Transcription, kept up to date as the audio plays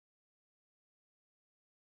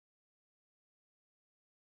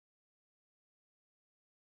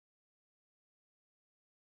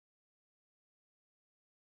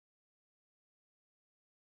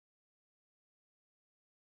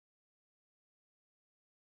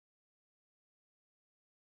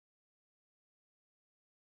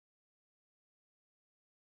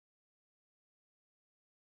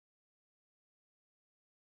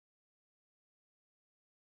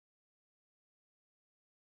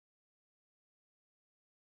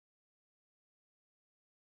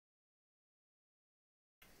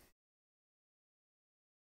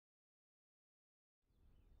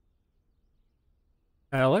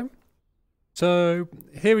Hello. So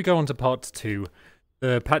here we go on to part 2.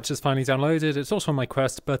 The patch is finally downloaded. It's also on my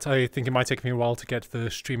Quest, but I think it might take me a while to get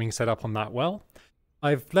the streaming set up on that well.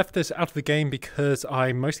 I've left this out of the game because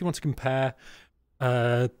I mostly want to compare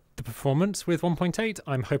the performance with 1.8.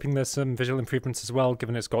 I'm hoping there's some visual improvements as well,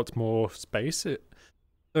 given it's got more space.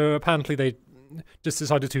 So apparently they just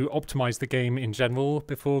decided to optimize the game in general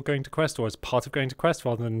before going to Quest, or as part of going to Quest,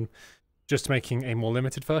 rather than just making a more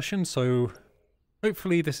limited version. So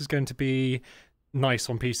hopefully this is going to be nice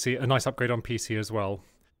on PC, a nice upgrade on PC as well.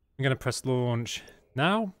 I'm going to press launch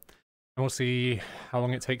now, and we'll see how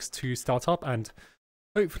long it takes to start up and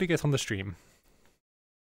hopefully get on the stream.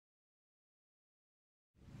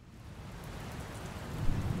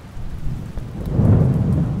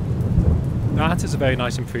 That is a very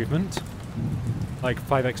nice improvement, like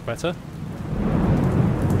 5x better.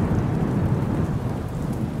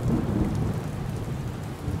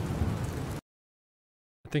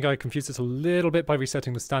 I think I confused it a little bit by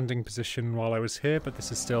resetting the standing position while I was here, but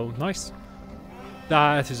this is still nice.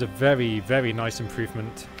 That is a very, very nice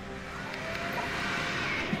improvement.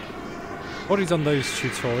 Already done those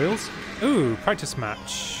tutorials. Ooh, practice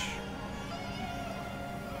match.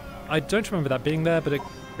 I don't remember that being there, but it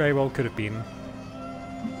very well could have been.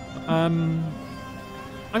 I'm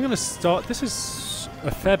going to start... This is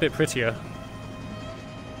a fair bit prettier.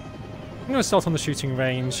 I'm going to start on the shooting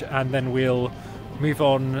range, and then we'll move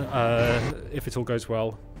on if it all goes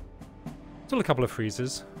well. Still a couple of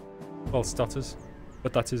freezes. Well, stutters.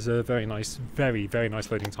 But that is a very nice, very, very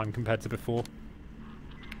nice loading time compared to before.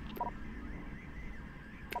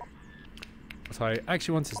 What I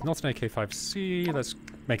actually want is not an AK-5C. Let's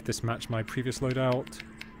make this match my previous loadout.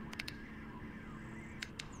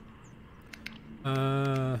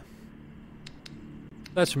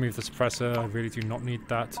 Let's remove the suppressor. I really do not need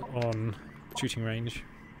that on shooting range.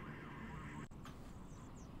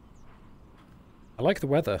 I like the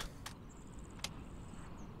weather.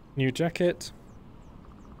 New jacket.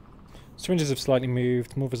 Syringes have slightly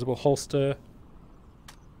moved. More visible holster.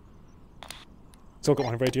 Still got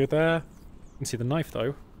my radio there. You can see the knife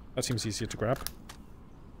though. That seems easier to grab.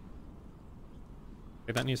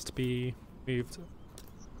 Okay, that needs to be moved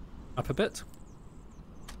up a bit.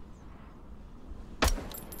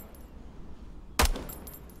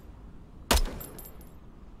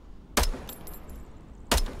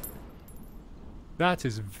 That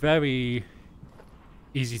is very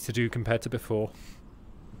easy to do compared to before.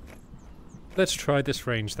 Let's try this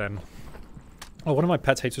range then. Oh, one of my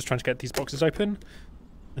pet hates was trying to get these boxes open,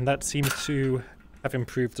 and that seems to have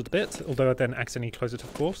improved a bit, although I then accidentally close it,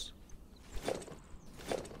 of course.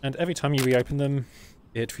 And every time you reopen them,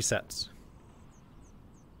 it resets.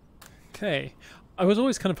 Okay. I was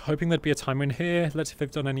always kind of hoping there'd be a timer in here. Let's see if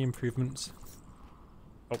they've done any improvements.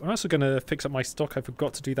 Oh, I'm also going to fix up my stock. I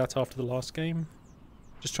forgot to do that after the last game.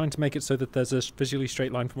 Just trying to make it so that there's a visually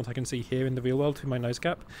straight line from what I can see here in the real world through my nose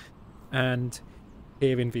gap, and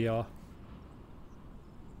here in VR.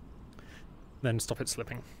 Then stop it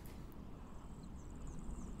slipping.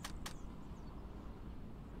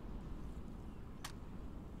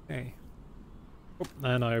 Okay. Oh,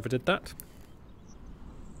 and I overdid that.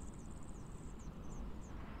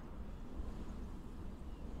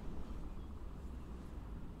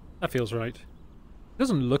 That feels right. It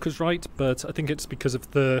doesn't look as right, but I think it's because of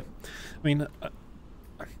the... I mean,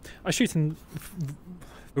 I shoot in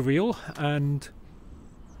for real, and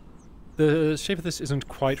the shape of this isn't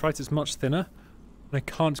quite right. It's much thinner, and I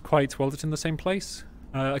can't quite weld it in the same place.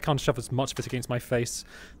 I can't shove as much of it against my face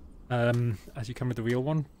as you can with the real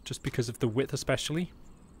one, just because of the width especially.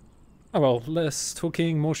 Oh well, less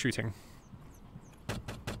talking, more shooting.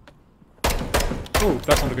 Oh,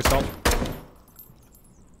 that's not a good start.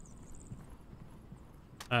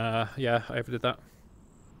 Yeah, I overdid that.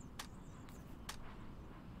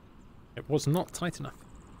 It was not tight enough.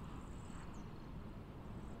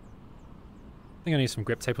 I think I need some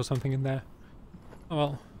grip tape or something in there. Oh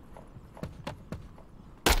well.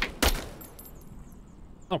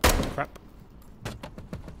 Oh, crap.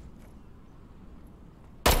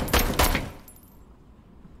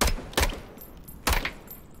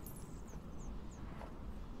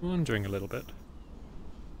 Wondering a little bit.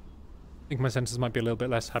 I think my sensors might be a little bit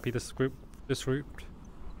less happy this route.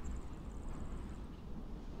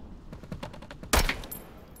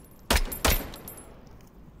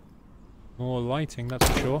 More lighting, that's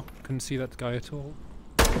for sure. Couldn't see that guy at all.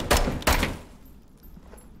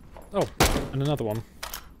 Oh, and another one.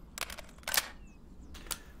 I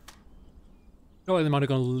feel like they might have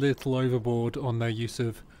gone a little overboard on their use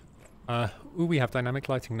of... ooh, we have dynamic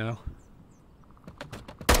lighting now.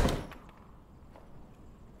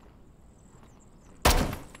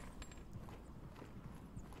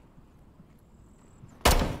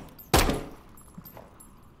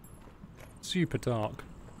 super dark.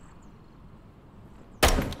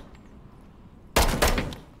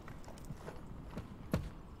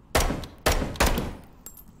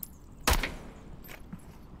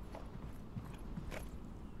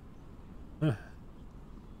 That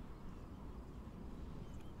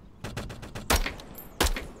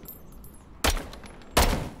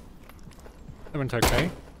went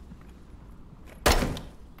okay.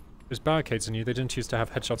 There's barricades in you. They didn't choose to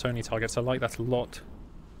have headshot only targets. I like that a lot.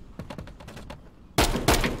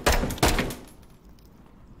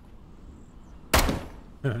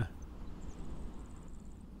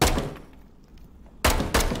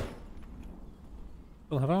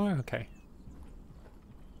 We'll have ammo? Okay.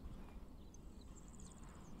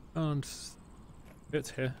 And it's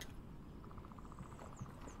here.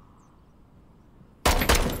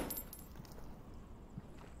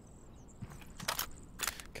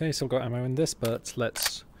 Okay, still got ammo in this, but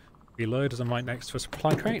let's reload as I'm right next to a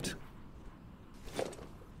supply crate.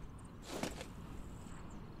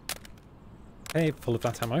 Okay, full of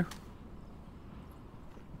that ammo.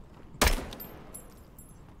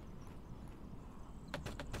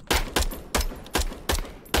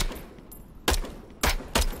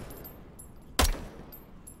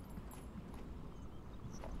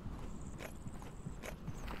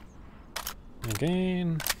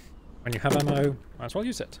 Again, when you have ammo, might as well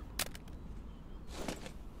use it.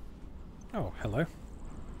 Oh, hello.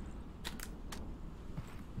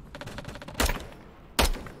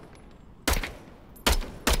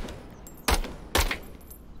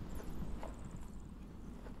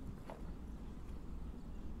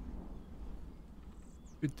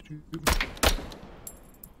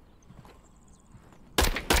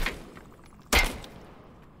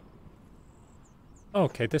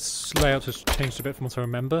 Okay, this layout has changed a bit from what I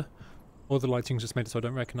remember. All the lighting just made it so I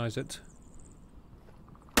don't recognize it.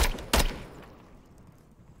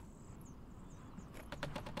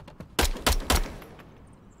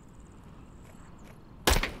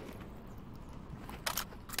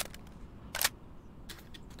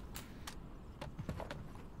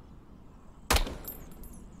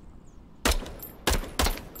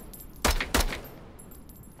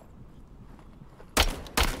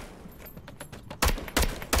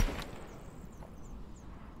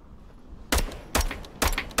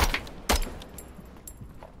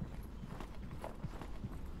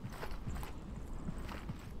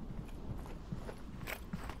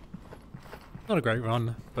 Not a great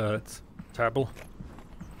run, but terrible.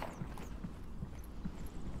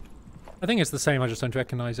 I think it's the same, I just don't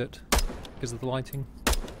recognize it because of the lighting.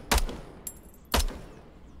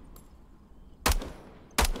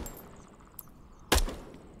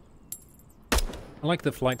 I like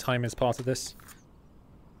the flight time as part of this.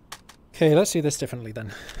 Okay, let's do this differently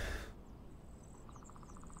then.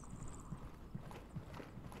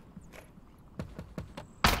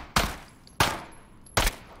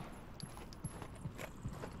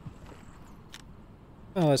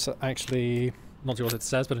 Oh, let's actually not do what it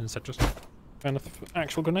says, but instead just find an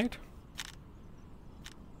actual grenade.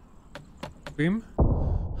 Boom.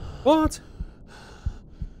 What?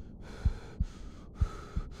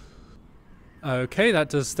 Okay, that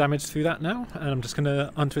does damage through that now, and I'm just going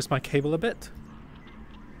to untwist my cable a bit.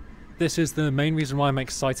 This is the main reason why I'm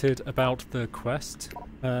excited about the quest.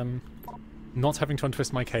 Not having to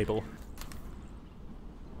untwist my cable.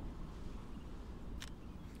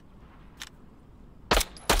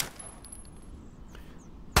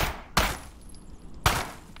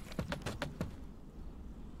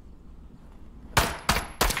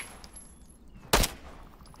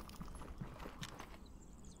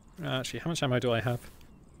 Actually, how much ammo do I have?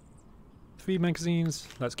 3 magazines.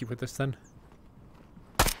 Let's keep with this then.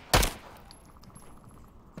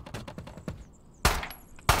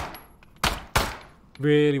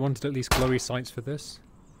 Really wanted at least glowy sights for this.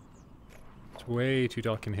 It's way too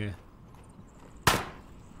dark in here.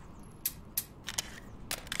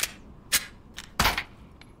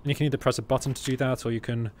 And you can either press a button to do that, or you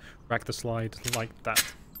can rack the slide like that.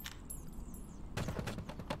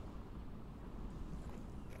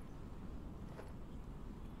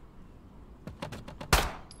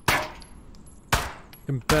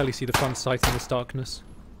 I can barely see the front sight in this darkness.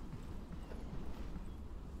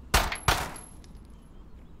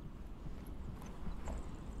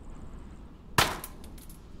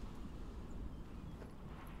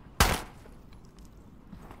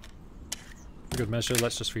 For good measure,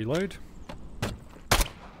 let's just reload.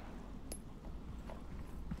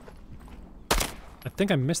 I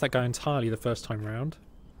think I missed that guy entirely the first time round.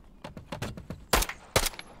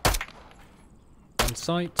 On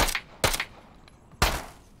sight.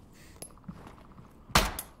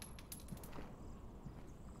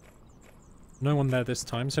 No one there this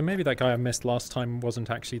time, so maybe that guy I missed last time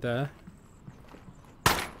wasn't actually there.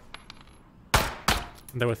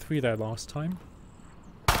 And there were 3 there last time.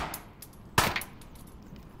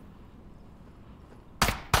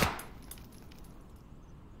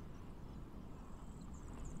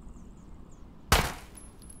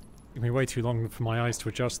 Took me way too long for my eyes to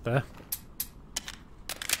adjust there.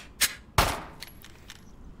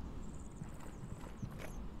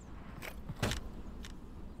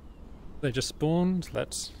 They just spawned.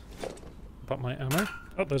 Let's pop my ammo.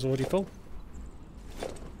 Oh, those are already full.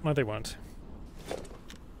 No, they weren't. A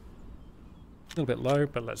little bit low,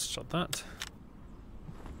 but let's shot that.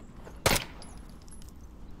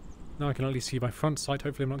 Now I can at least see my front sight.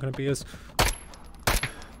 Hopefully I'm not going to be as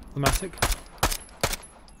dramatic.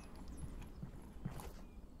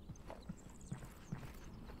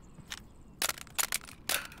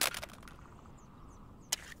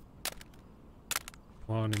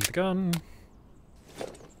 One in the gun.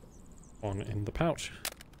 One in the pouch.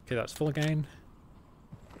 Okay, that's full again.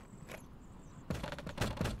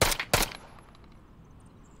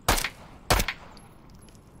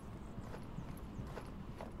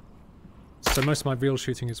 So most of my real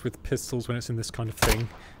shooting is with pistols when it's in this kind of thing.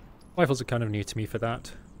 Rifles are kind of new to me for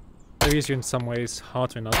that. They're easier in some ways,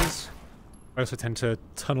 harder in others. I also tend to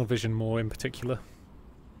tunnel vision more in particular.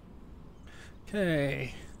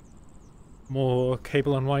 Okay. More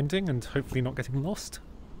cable unwinding and hopefully not getting lost.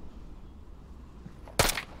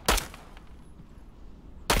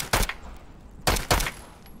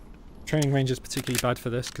 Training range is particularly bad for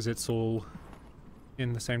this because it's all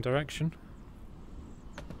in the same direction.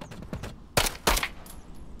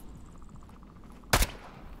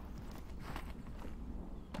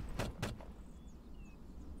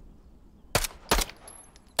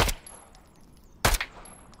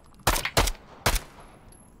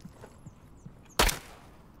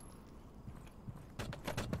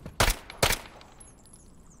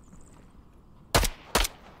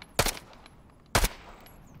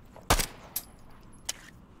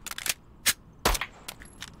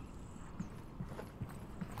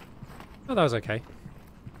 Oh, that was okay.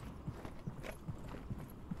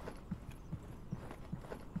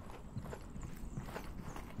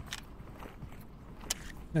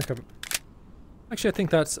 Let's go. Actually, I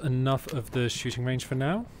think that's enough of the shooting range for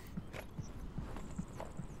now.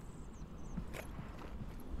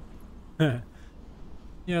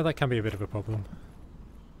 Yeah, that can be a bit of a problem.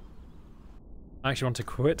 I actually want to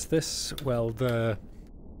quit this, well, the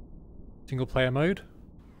single player mode.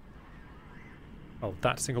 Well,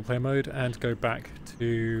 that single player mode, and go back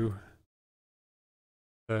to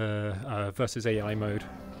the versus AI mode.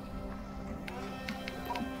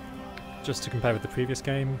 Just to compare with the previous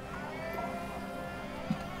game.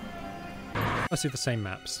 Let's do the same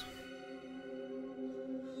maps.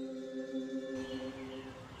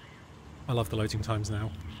 I love the loading times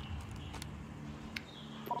now.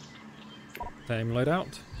 Same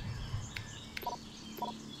loadout.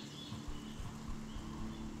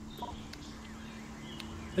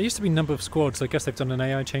 There used to be a number of squads, so I guess they've done an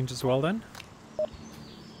AI change as well then.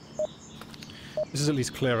 This is at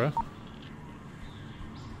least clearer.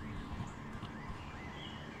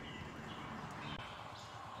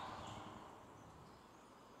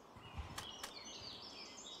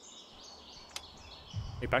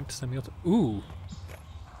 Okay, back to semi-auto. Ooh!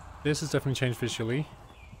 This has definitely changed visually.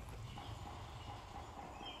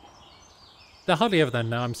 They're hardly ever there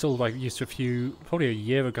now. I'm still like used to probably a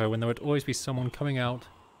year ago when there would always be someone coming out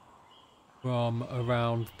from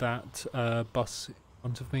around that bus in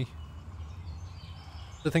front of me.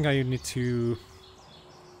 I think I need to...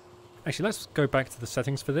 Actually, let's go back to the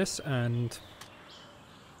settings for this, and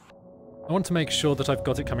I want to make sure that I've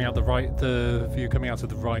got it coming out the view coming out of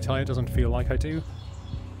the right eye. It doesn't feel like I do.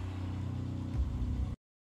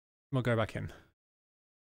 We'll go back in.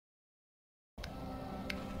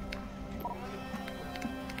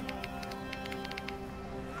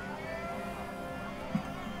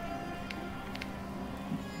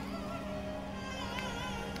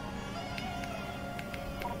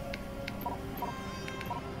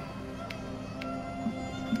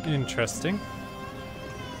 Interesting.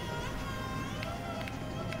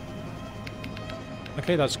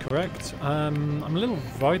 Okay, that's correct. I'm a little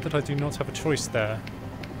worried that I do not have a choice there.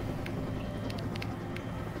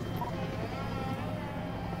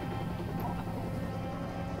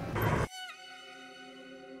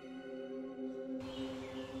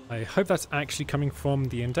 I hope that's actually coming from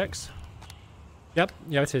the index. Yep,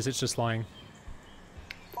 yeah it is, it's just lying.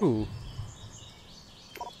 Ooh.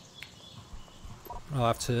 I'll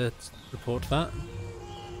have to report that.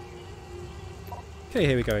 Okay,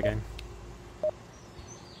 here we go again.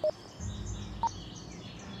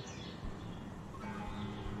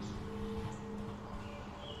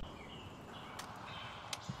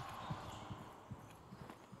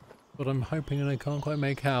 What I'm hoping and I can't quite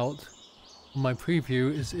make out on my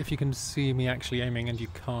preview is if you can see me actually aiming, and you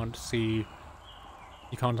can't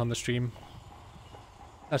on the stream.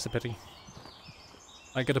 That's a pity.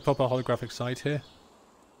 I get a proper holographic sight here.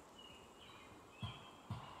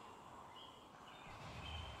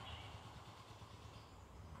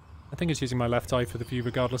 I think it's using my left eye for the view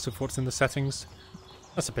regardless of what's in the settings.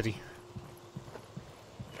 That's a pity.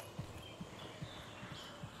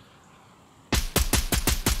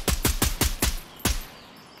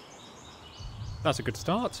 That's a good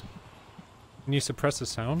start. New suppressor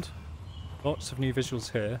sound. Lots of new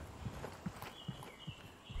visuals here.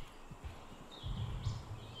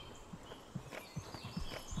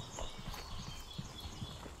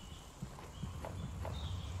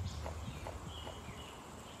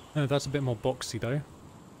 Oh, that's a bit more boxy though.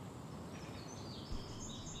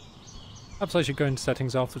 Perhaps I should go into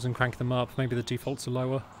settings afterwards and crank them up. Maybe the defaults are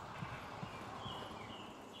lower.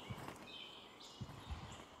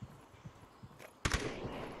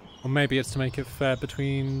 Or maybe it's to make it fair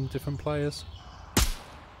between different players. I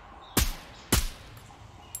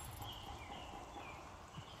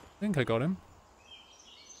think I got him.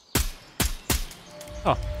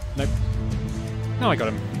 Oh, nope. Now I got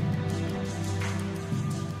him.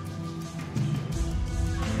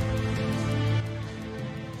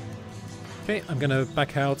 Okay, I'm going to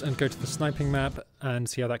back out and go to the sniping map and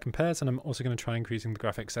see how that compares, and I'm also going to try increasing the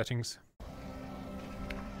graphic settings.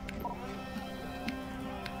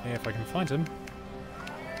 Okay, if I can find him.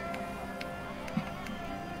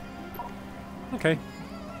 Okay.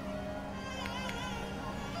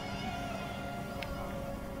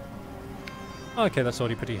 Okay, that's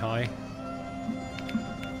already pretty high.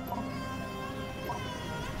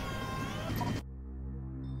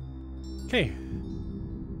 Okay.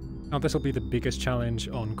 Now this will be the biggest challenge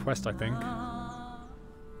on Quest, I think.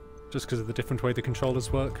 Just because of the different way the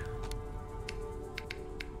controllers work.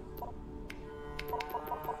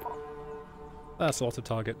 That's a lot of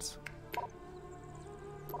targets.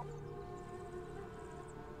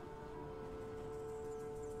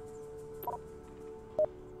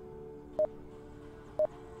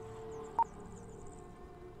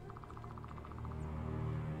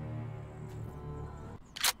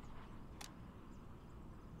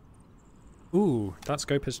 Ooh, that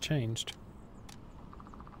scope has changed.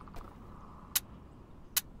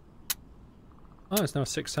 Oh, it's now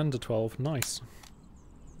 6 to 12. Nice.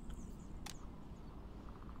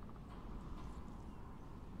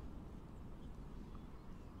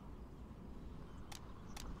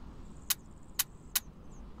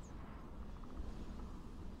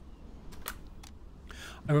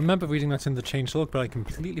 I remember reading that in the changelog, but I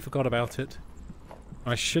completely forgot about it.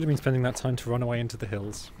 I should have been spending that time to run away into the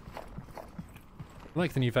hills. I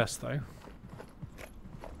like the new vest, though.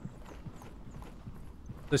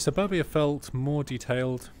 The suburbia felt more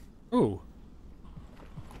detailed. Ooh.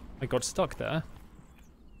 I got stuck there.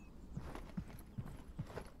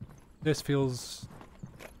 This feels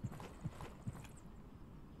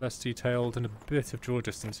less detailed and a bit of draw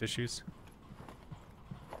distance issues.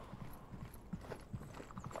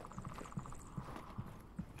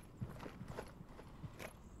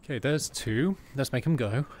 Okay, there's two. Let's make them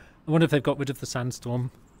go. I wonder if they've got rid of the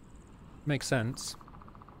sandstorm. Makes sense.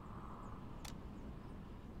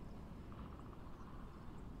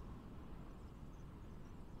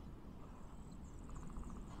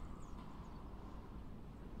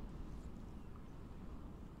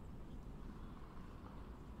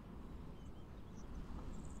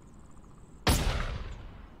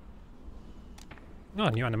 Oh,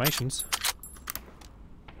 new animations.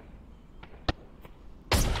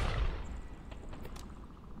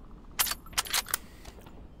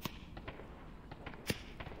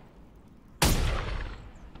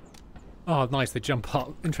 Oh, nice, they jump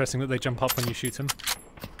up. Interesting that they jump up when you shoot them.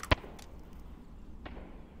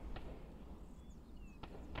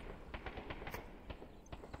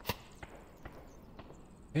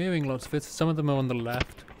 Hearing lots of it. Some of them are on the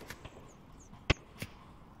left.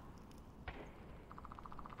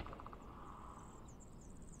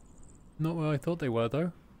 Not where I thought they were,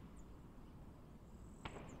 though.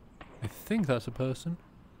 I think that's a person.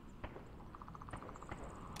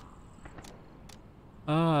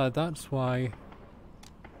 Ah, that's why.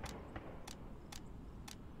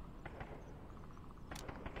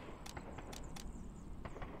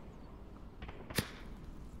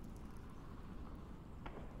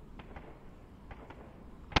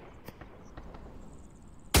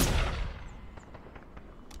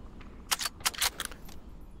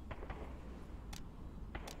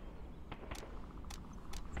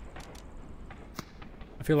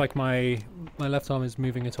 I feel like my left arm is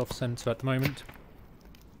moving it off center at the moment.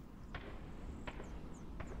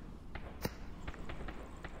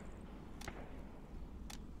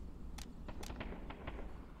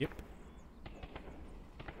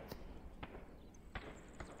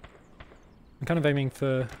 I'm kind of aiming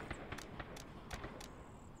for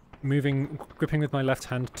gripping with my left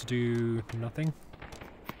hand to do nothing.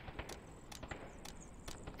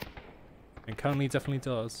 It currently definitely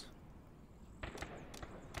does.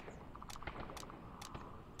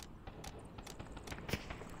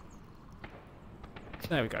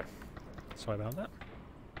 There we go. Sorry about that.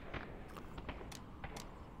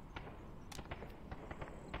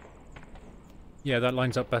 Yeah, that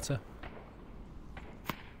lines up better.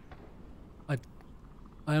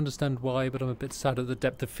 I understand why, but I'm a bit sad at the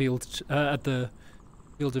depth of field, at the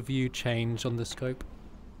field of view change on the scope.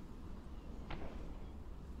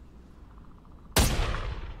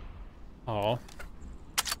 Aww.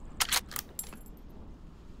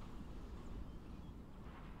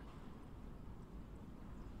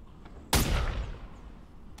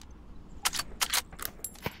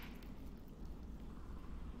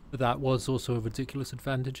 But that was also a ridiculous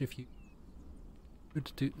advantage if you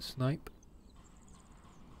could do the snipe.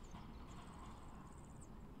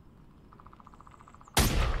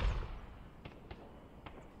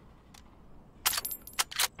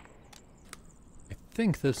 I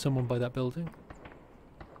think there's someone by that building.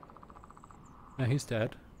 No, he's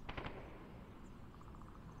dead. I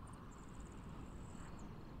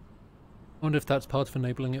wonder if that's part of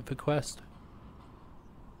enabling it for Quest.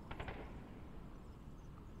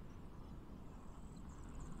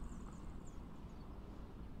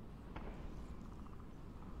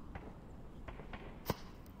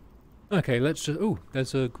 Okay, let's just... Oh,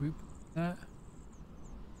 there's a group there.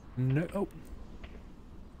 No... Oh.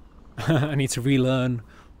 I need to relearn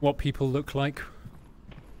what people look like.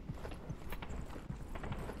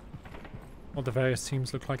 What the various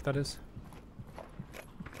teams look like, that is.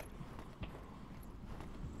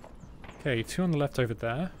 Okay, two on the left over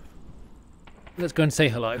there. Let's go and say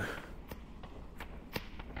hello.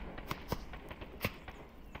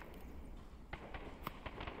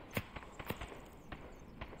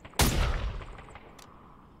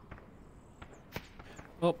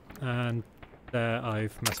 Oh, and there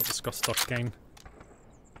I've messed up the Scott stock again.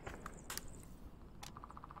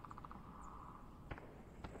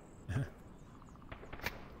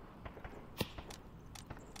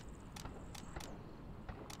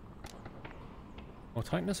 More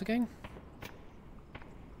tightness again?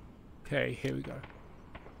 Okay, here we go.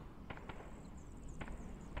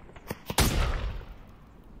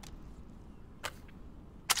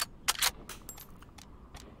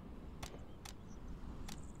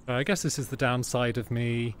 I guess this is the downside of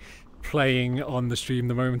me playing on the stream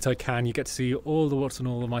the moment I can. You get to see all the what's and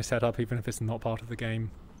all of my setup, even if it's not part of the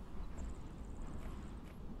game.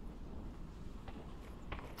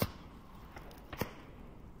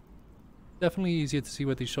 Definitely easier to see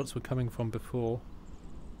where these shots were coming from before.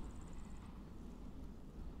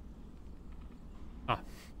 Ah.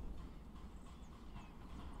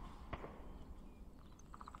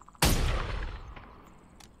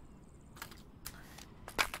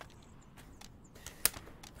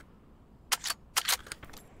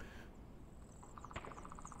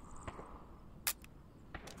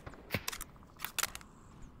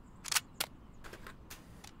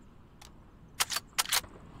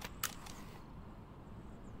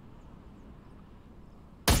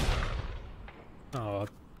 Oh,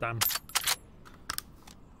 damn.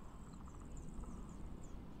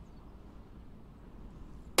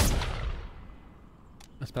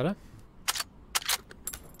 That's better.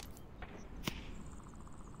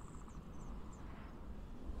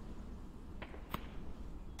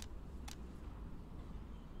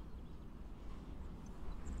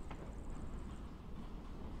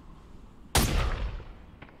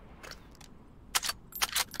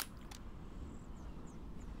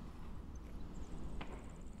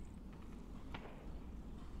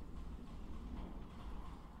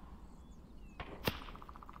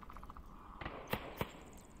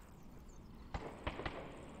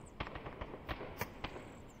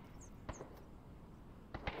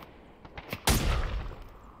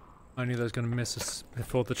 I knew that was going to miss us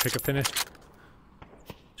before the trigger finished.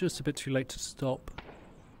 Just a bit too late to stop.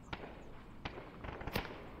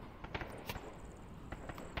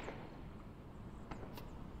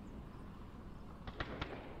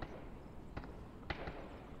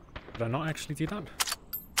 Did I not actually do that?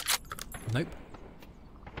 Nope.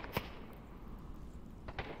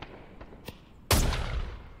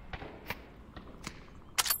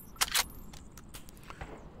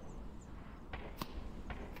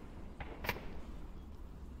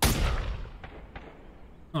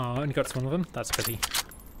 Oh, I only got to one of them. That's a pity.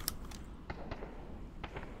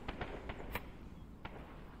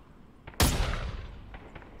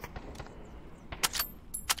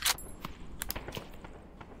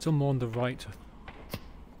 Still more on the right.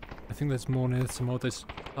 I think there's more near some others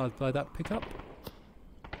by that pickup.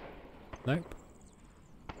 Nope.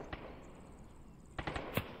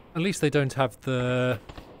 At least they don't have the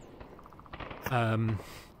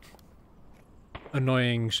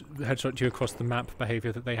annoying headshot you across the map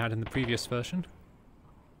behavior that they had in the previous version.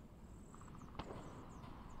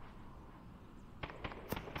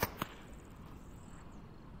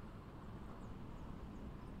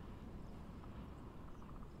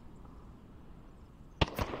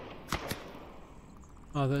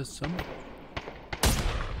 Oh, there's some.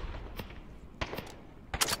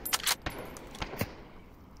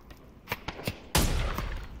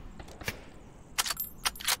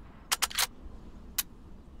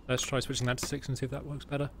 Let's try switching that to 6 and see if that works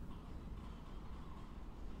better.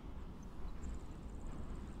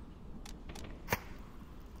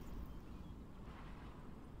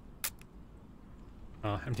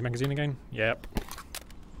 Empty magazine again? Yep.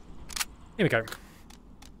 Here we go.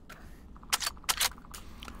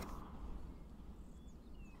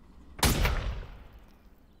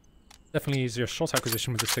 Definitely easier shot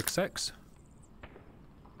acquisition with the 6x.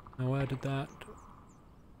 Now where did that...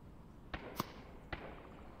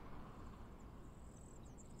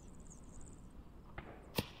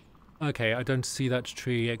 Okay, I don't see that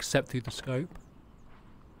tree except through the scope.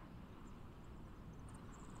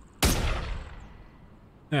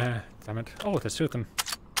 Damn it. Oh, there's two of them.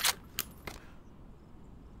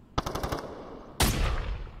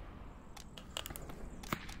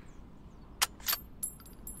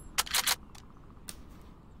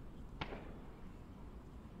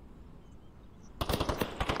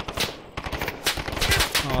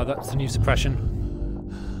 Oh, that's the new suppression.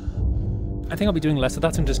 I think I'll be doing less of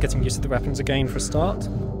that and just getting used to the weapons again for a start,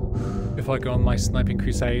 if I go on my sniping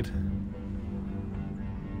crusade.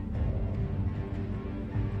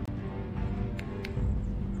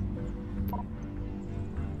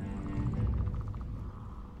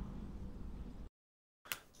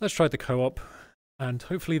 Let's try the co-op, and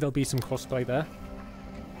hopefully there'll be some crossplay there.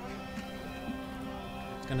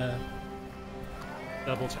 Just gonna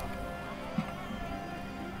double check.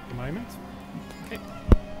 A moment. Okay.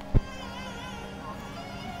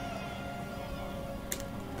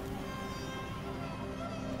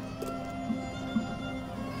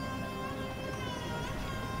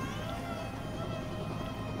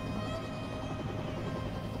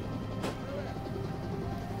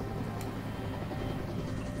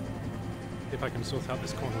 If I can sort out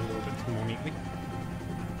this corner a little bit more neatly.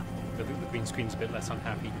 I think the green screen's a bit less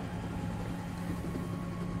unhappy.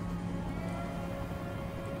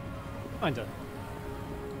 Kinda.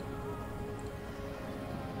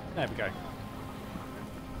 There we go.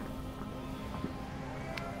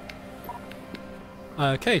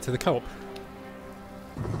 Okay, to the co-op.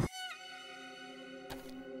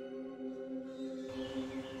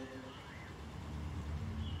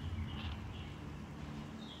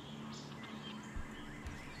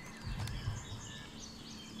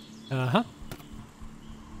 Uh-huh.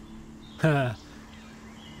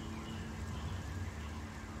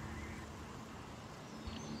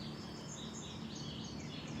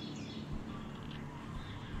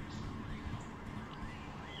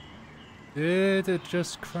 Did it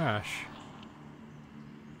just crash?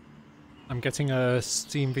 I'm getting a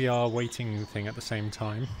Steam VR waiting thing at the same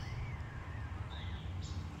time.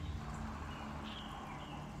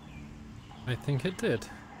 I think it did.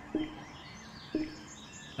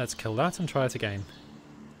 Let's kill that and try it again.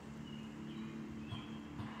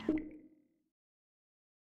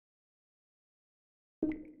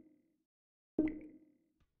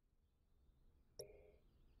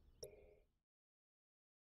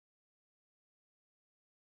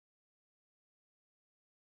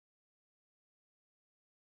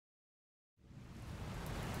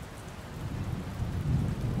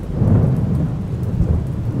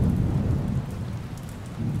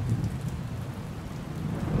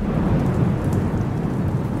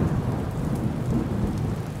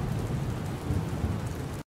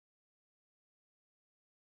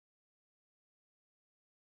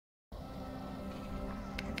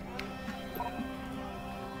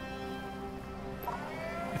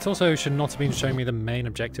 It also should not have been showing me the main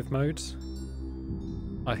objective modes.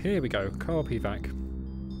 Ah, here we go. Co-op evac.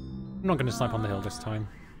 I'm not going to snipe on the hill this time.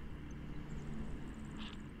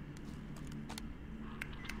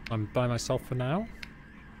 I'm by myself for now.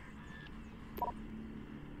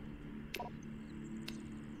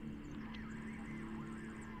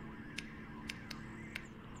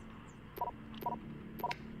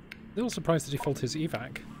 A little surprised the default is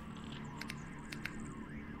evac.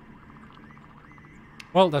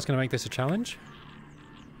 Well, that's going to make this a challenge.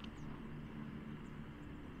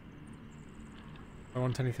 Don't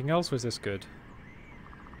want anything else, or is this good?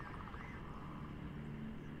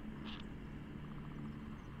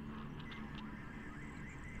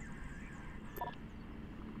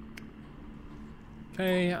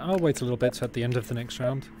 Okay, I'll wait a little bit at the end of the next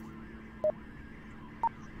round.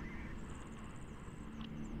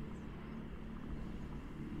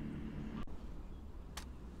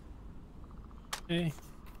 Okay.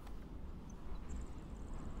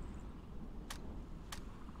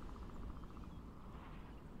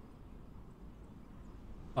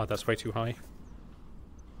 Oh, that's way too high.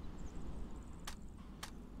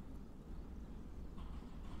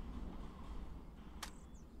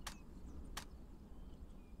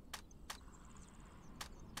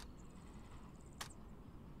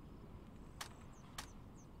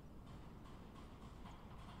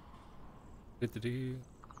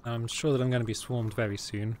 I'm sure that I'm going to be swarmed very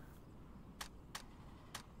soon.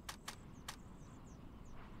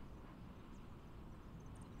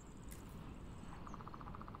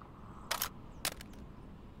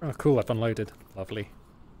 Oh cool, I've unloaded. Lovely.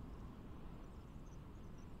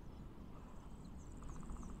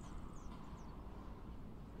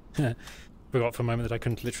 Forgot for a moment that I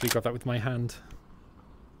couldn't literally grab that with my hand.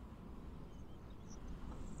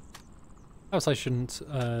 Perhaps I shouldn't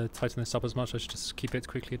tighten this up as much, I should just keep it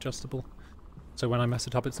quickly adjustable. So when I mess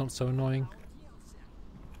it up it's not so annoying.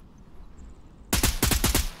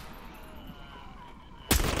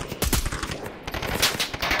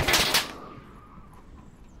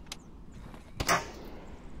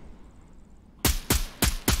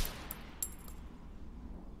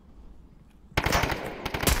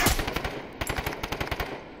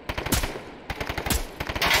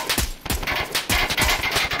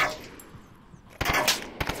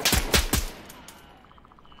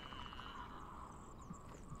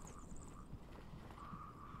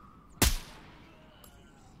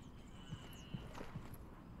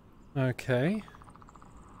 Okay.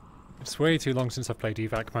 It's way too long since I've played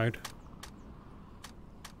evac mode.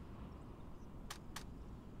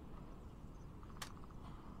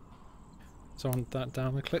 So I want that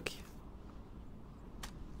down a click.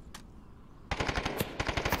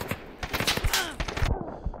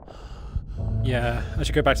 Yeah, I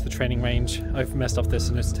should go back to the training range. I've messed up this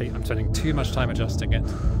and I'm spending too much time adjusting it.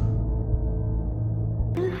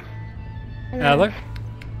 Hello?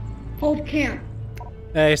 Hold camp.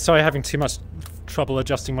 Hey, sorry, having too much trouble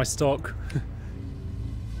adjusting my stock.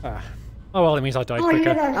 Oh well, it means I die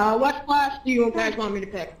quicker. What class do you guys want me to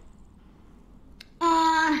pick?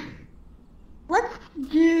 Let's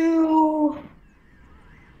do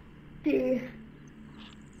the.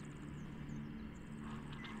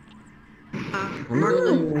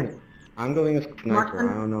 I'm going as sniper.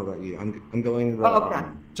 I don't know about you. I'm going as. Okay.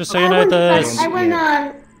 Just so you know, the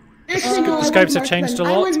scopes have changed a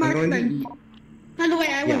lot. I went marksman. By the way,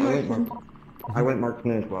 I went marksman. I went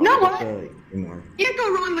marksman as well. No, what? You can't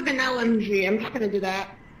go wrong with an LMG. I'm just gonna do that.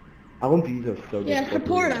 LMGs are so good. Yeah,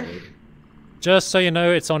 support us. Just so you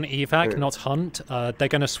know, it's on evac, not hunt. They're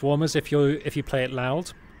gonna swarm us if you play it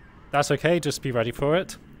loud. That's okay. Just be ready for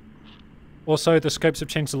it. Also, the scopes have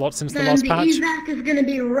changed a lot since the last patch. The evac is gonna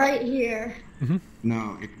be right here.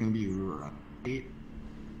 No, it's gonna be right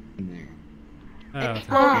in there.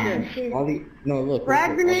 Explosion. No, look.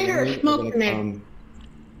 Frag grenade or smoke grenade?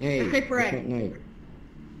 Hey, okay, frag.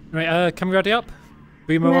 Right, can we ready up?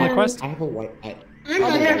 Boomer on the quest? I have a white. I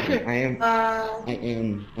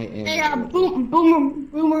am. Hey,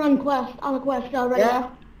 Boomer on quest. On the quest already. Yeah.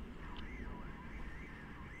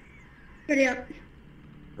 Ready up.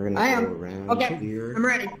 We're gonna go around okay. Here. I'm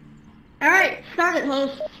ready. All right, start it,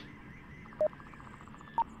 host.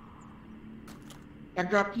 Gotta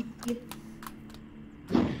drop keep.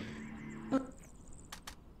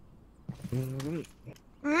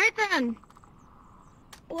 Alright then.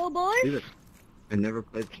 Hello, boys. I never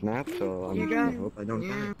played Snap, so I hope I don't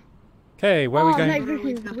die. Okay, where are we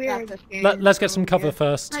going? Let's get some cover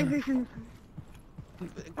first.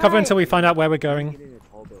 Cover until we find out where we're going.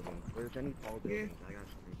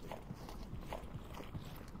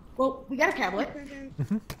 Well, we got a tablet.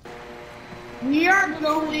 We are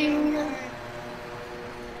going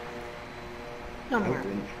somewhere.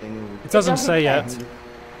 It doesn't say yet.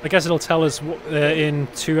 I guess it'll tell us in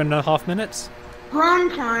 2.5 minutes. Prawn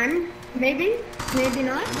time, maybe, maybe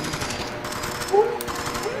not.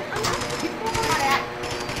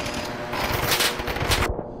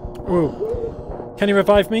 Ooh. Can you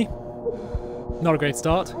revive me? Not a great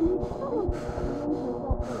start.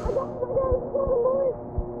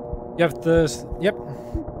 You have the... Yep.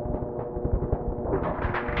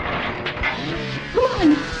 Come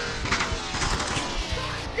on!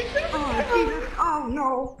 Oh, Jesus. Oh,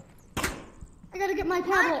 no. I gotta get my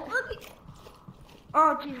tablet.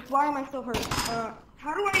 Oh, Jesus, why am I still hurt?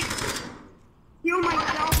 How do I heal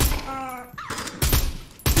myself?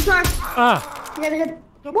 Sorry. Ah!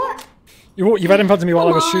 What? You ran in front of me while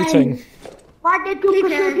I was shooting. Why did you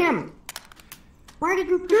shoot him? Why did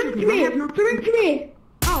you shoot him? Syringe me!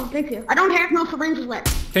 Oh, thank you. I don't have no syringes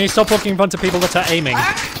left. Can you stop walking in front of people that are aiming?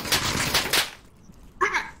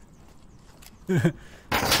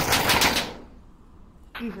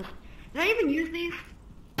 Jesus. Did I even use these?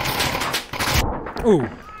 Ooh.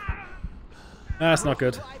 That's not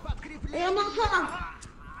good. Hey, I'm on top.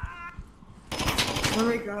 There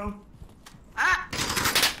we go. Ah!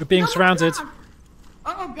 You're being surrounded.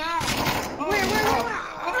 Oh, God. Oh, where?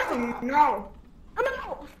 Oh, no. Oh,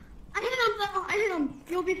 no. I hit him, though. I hit him.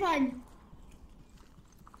 You'll be fine.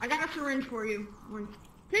 I got a syringe for you.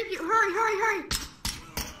 Thank you. Hurry.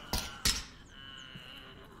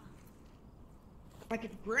 If I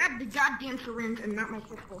could grab the goddamn syringe and not my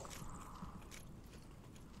pistol.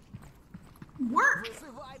 Work! It's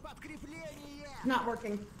not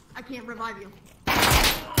working. I can't revive you.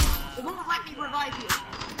 It won't let me revive you.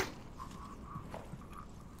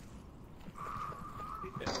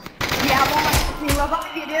 Yeah, it won't let me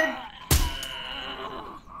revive you, dude.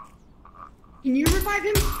 Can you revive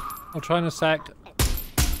him? I'll try in a sec.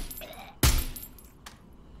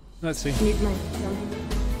 Let's see.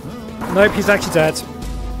 Nope, he's actually dead.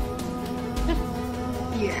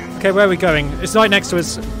 Yeah. Okay, where are we going? It's right next to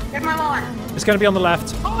us. Get my line. It's going to be on the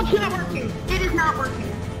left. Oh, it's not working. It is not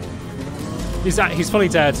working. He's fully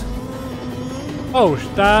dead. Oh,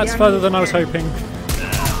 that's further than I was hoping.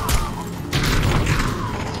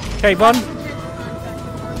 Okay, run.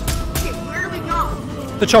 Okay, where do we go?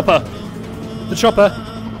 The chopper. The chopper.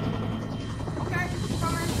 Okay,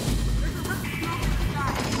 coming. There's a rip smoke in the sky.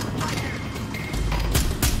 Right there.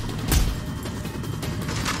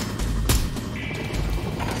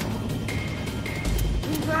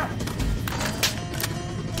 Who's that?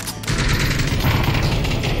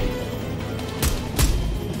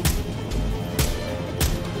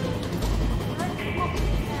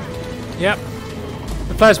 Yep.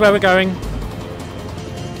 The flare's where we're going.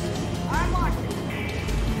 I'm on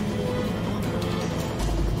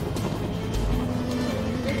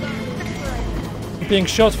it. Being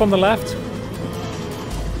shot from the left.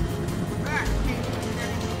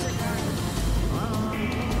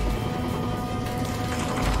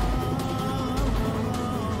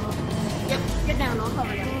 Get down, I'll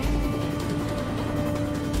cover you.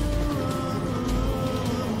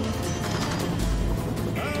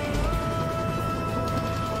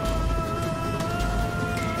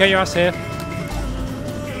 Get your ass here.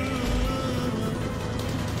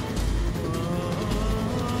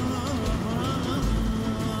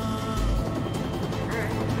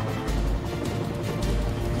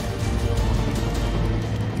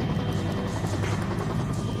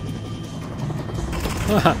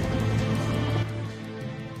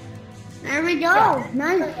 There we go.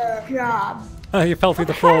 Nice job. You fell through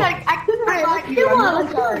the floor. I couldn't revive you.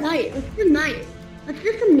 Let's do night. Let's do night. Let's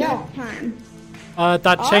do some night time.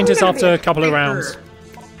 That changes after a couple of rounds.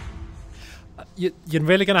 You're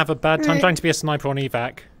really going to have a bad time trying to be a sniper on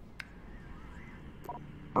evac.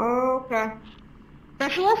 Okay.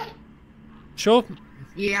 Specialist? Sure.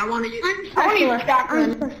 Yeah, I want to use. I'm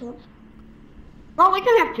specialist. Well, we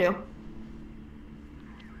can have two.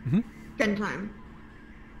 Mm-hmm. 10 times.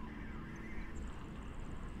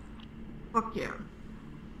 Fuck yeah.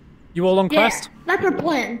 You all on quest? That's our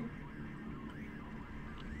plan.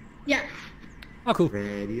 Yes. Oh, cool.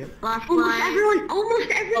 Ready? Almost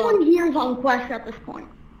everyone here is on quest at this point.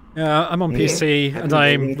 Yeah, I'm on PC, and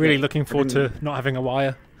I'm really looking forward to not having a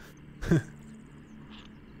wire.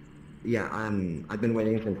 Yeah, I've been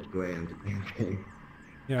waiting since 2 AM to play this game.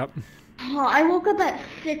 Yep. Oh, I woke up at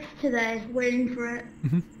 6 today, waiting for it.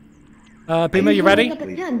 Beamer, you ready? I woke up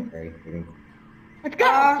at 10. Okay. Let's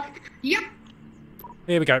go! Yep.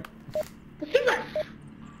 Here we go. Let's do this!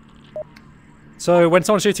 So, when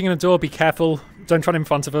someone's shooting in a door, be careful. Don't run in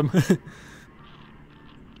front of them.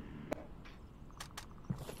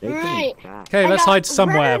 Right. Okay, let's hide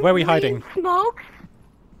somewhere. Where are we hiding? Smoke.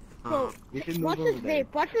 We should move Watch over this there.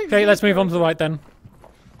 vape. Watch this Okay, vape. let's move on to the right then.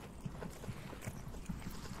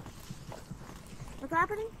 What's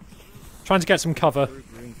happening? Trying to get some cover.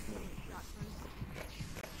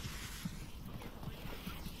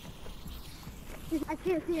 I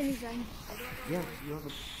can't see anything. Yeah, you have a...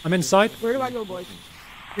 I'm inside. Where do I go, boys?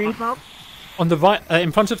 Green smoke? On the right,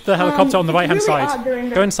 in front of the helicopter on the right-hand really side. odd doing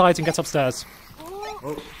Go that. inside and get upstairs.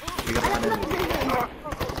 Oh, we got one enemy.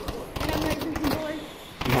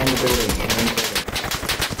 Behind the building, behind the building.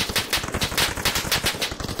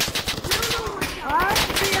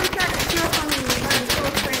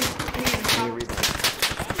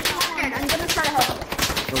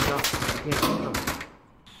 Yeah, come.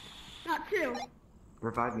 Got 2.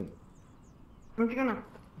 Revive me. Where's you gonna?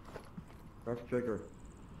 Press trigger.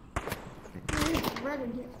 Red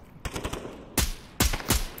in here.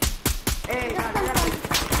 Hey,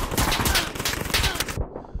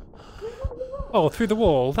 Oh, through the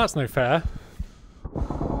wall? That's no fair.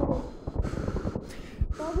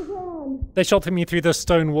 They shot me through the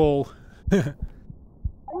stone wall. Where are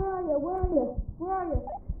you? Where are you? Where are you?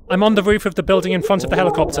 I'm on the roof of the building in front of the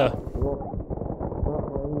helicopter. Jesus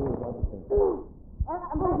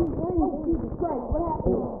Christ, what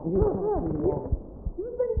happened?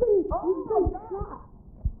 You've been shot.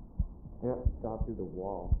 Yeah, shot through the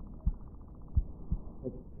wall.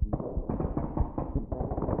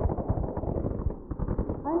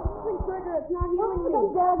 I'm pulling trigger, it's not healing me.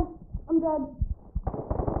 I'm dead. I'm dead.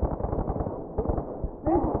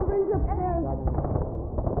 There's a syringe upstairs.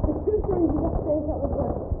 There's 2 syringes upstairs that would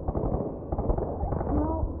work. No.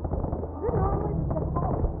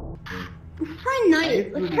 Let's try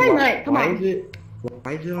night. Let's try night. Come on.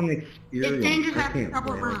 Why is it on experience? It changes I after a can't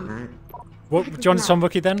couple of play like rounds. that. What, do you want to on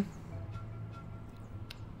rookie then?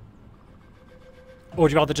 Or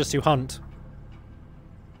would you rather just do hunt?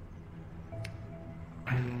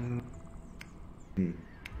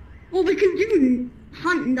 Well, we can do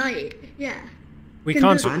hunt night. Yeah. We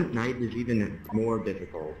can't. Hunt night is even more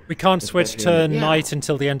difficult. We can't switch to Especially night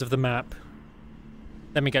until the end of the map.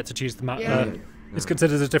 Then we get to choose the map. Yeah. It's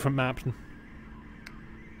considered a different map.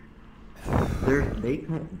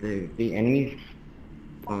 The enemies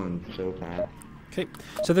spawn so fast. Okay,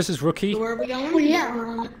 so this is rookie. So where are we going? Oh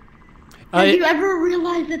yeah. Have you ever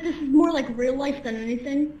realized that this is more like real life than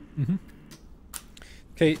anything?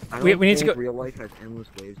 Okay, I we don't need to think go. Real life has endless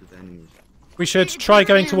waves of enemies. We should try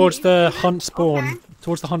going towards the hunt spawn. Okay.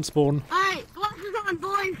 Towards the hunt spawn. Alright, glasses on,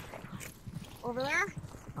 boys. Over there?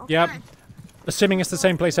 Okay. Yep. Assuming it's the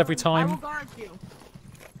same place every I will time. guard you.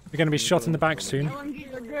 We're going to be shot in the back soon.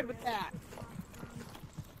 LMGs are good with that.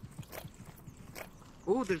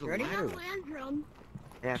 Oh, there's a Ready? I got ladder. a land drum.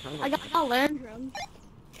 Yeah, I found I got a land drum.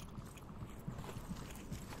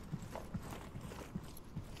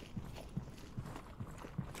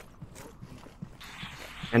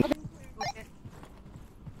 And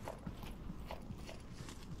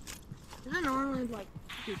Isn't normally like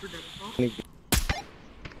super difficult?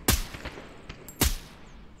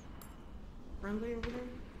 Friendly over there?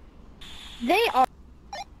 They are.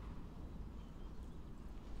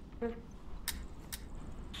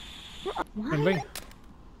 Friendly.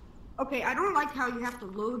 Okay, I don't like how you have to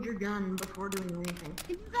load your gun before doing anything.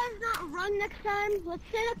 Can you guys not run next time? Let's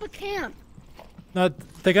set up a camp. No,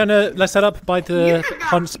 they're going to. Let's set up by the You got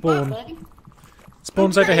hunt spot, spawn. buddy.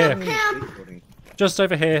 Spawn's over here. Camp. Just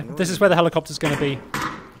over here. This is where the helicopter's going to be.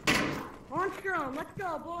 Launch drone. Let's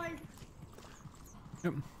go, boys.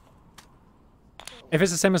 Yep. If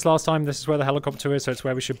it's the same as last time, this is where the helicopter is, so it's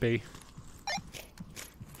where we should be.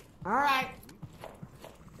 Alright.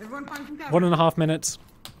 Everyone find some cover. 1.5 minutes.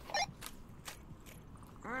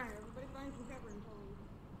 Alright, everybody find some cover until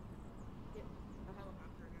we get a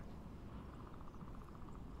helicopter again.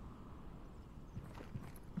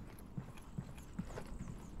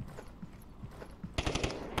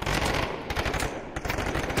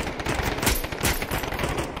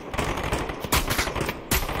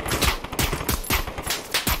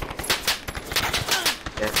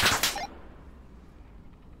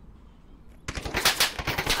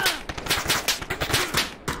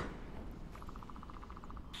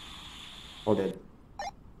 all dead.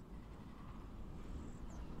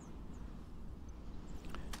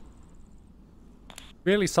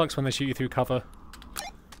 Really sucks when they shoot you through cover.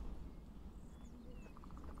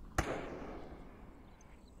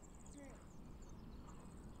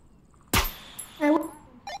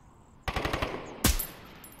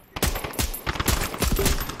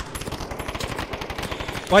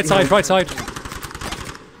 Right side, right side.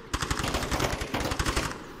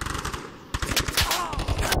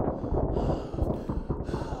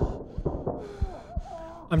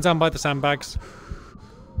 I'm down by the sandbags.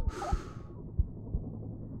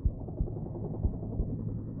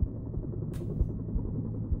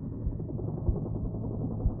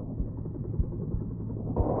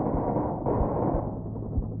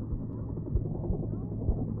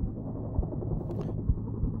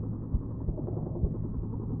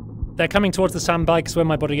 They're coming towards the sandbags where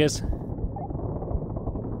my body is.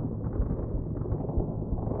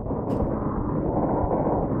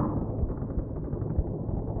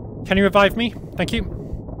 Can you revive me? Thank you.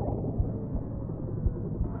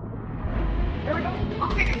 There we go.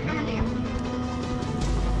 Okay, it's coming down.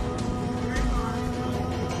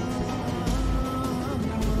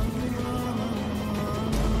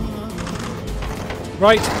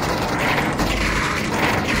 Right.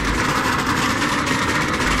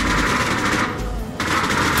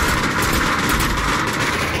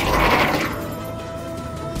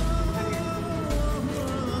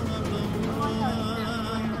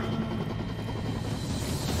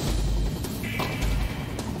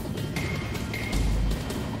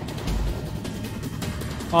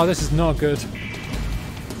 Oh, this is not good.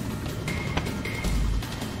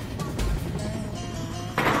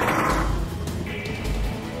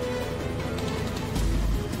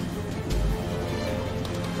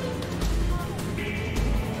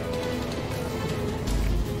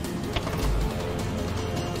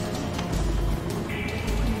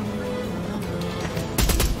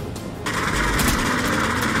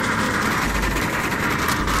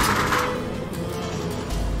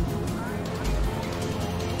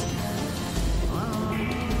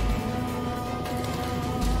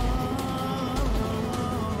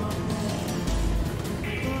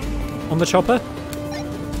 On the chopper?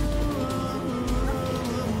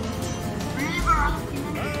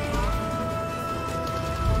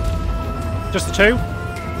 Just the two?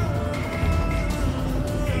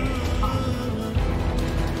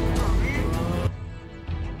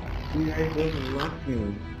 You guys didn't left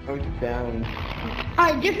me. I was down.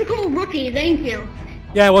 Alright, difficult rookie, thank you.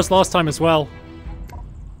 Yeah, it was last time as well.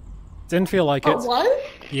 Didn't feel like it. Oh, it was?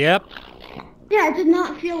 Yep. Yeah, it did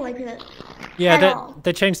not feel like it. Yeah,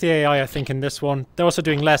 they changed the AI, I think, in this one. They're also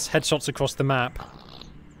doing less headshots across the map.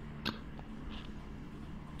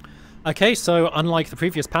 Okay, so unlike the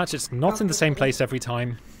previous patch, it's not in the same place every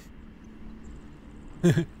time.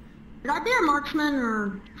 Should I be a marksman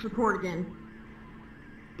or support again?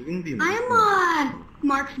 You can be I am a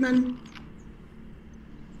marksman.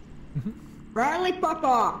 Riley, fuck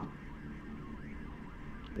off.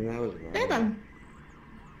 Yeah, I was wrong. Say them.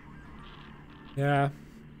 Yeah.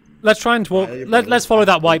 Let's try and walk. Let's follow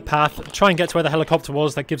that white path. Try and get to where the helicopter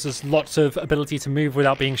was. That gives us lots of ability to move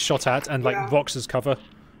without being shot at, and like rocks as cover.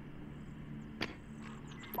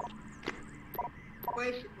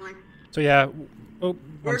 Basically. So yeah. Oh,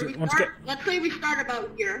 Where do we start? Let's say we start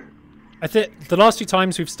about here. I think the last few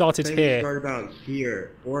times we've started Say here. we start about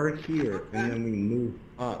here or here, and then we move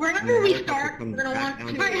up. Wherever we start, we're gonna want to.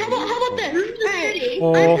 Alright, how about this? Hey,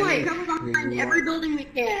 Or- I'm We're like, gonna find every building we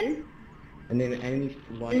can And then any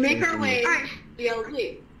and make our way to the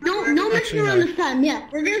LZ. no Actually, messing around no. this time. Yeah,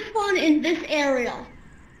 we're gonna spawn in this area.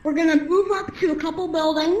 We're gonna move up to a couple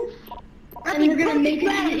buildings, and we're gonna make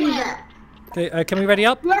it to the evac. Okay, can we ready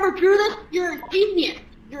up? Whoever drew this, you're a genius.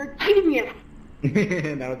 You're a genius.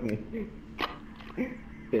 That was me.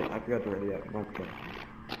 Yeah, I forgot to ready up. One second.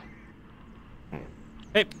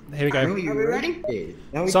 Hey, here we I know go. you Are we ready? did.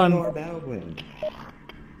 Now we Son. know our battle plan.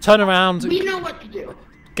 Turn around. We know what to do.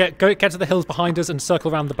 Get to the hills behind us and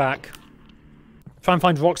circle around the back. Try and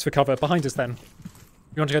find rocks for cover behind us. Then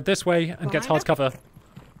you want to go this way and get Behind hard us? cover.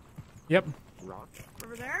 Yep. Rock.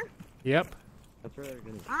 Over there? Yep. That's where they're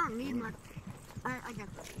gonna. I don't need much. I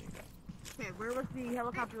got that. Okay, where was the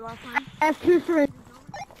helicopter last time? F2 syringe.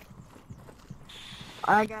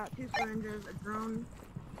 I got 2 syringes, a drone,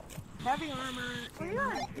 heavy armor, Oh, and you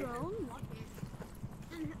got a drone?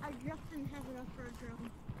 And I just didn't have enough for a drone.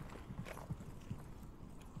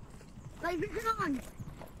 Night vision on!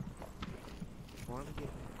 I want to get.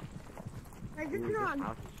 Night Ooh, vision this on!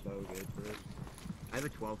 house is so good for this. I have a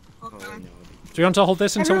 12. Okay. Oh, no. Do you want to hold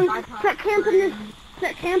this until? Everyone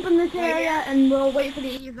set camp in this area and we'll wait for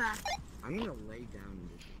the evac. I'm gonna lay down in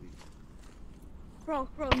this street. Bro,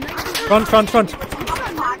 night vision. Front.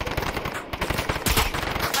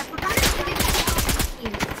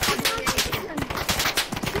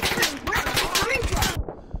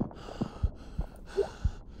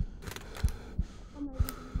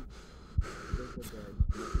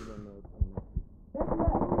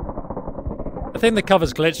 I think the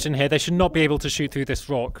cover's glitched in here. They should not be able to shoot through this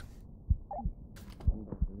rock.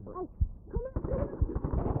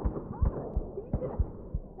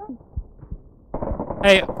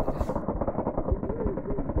 Hey,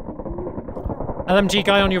 LMG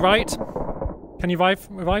guy on your right. Can you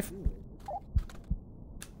revive?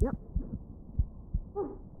 Yep.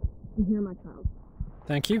 You hear my child.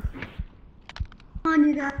 Thank you. Come on,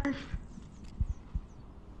 you guys.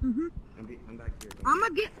 I'm back here. I'm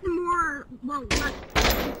gonna get some more, well, less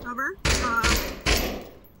cover. I'm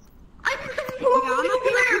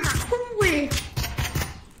Holy!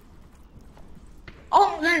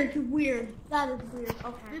 Oh, that is weird. That is weird.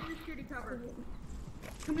 Okay. This is shitty cover.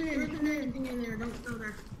 Come in. There isn't anything in there, don't go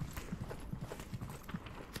there.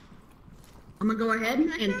 I'm gonna go ahead and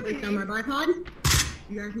place down my bipod.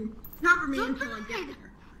 You guys can cover me until I get there.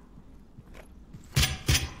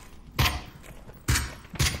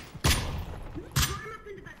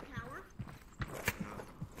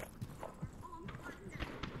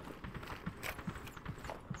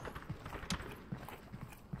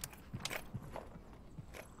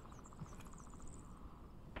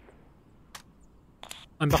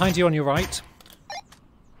 I'm behind you on your right.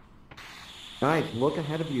 Guys, look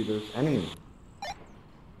ahead of you. There's enemies.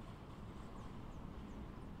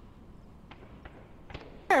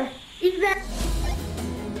 Is that?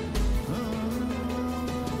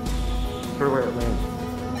 For where it lands.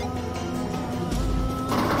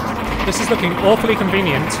 This is looking awfully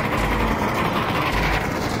convenient.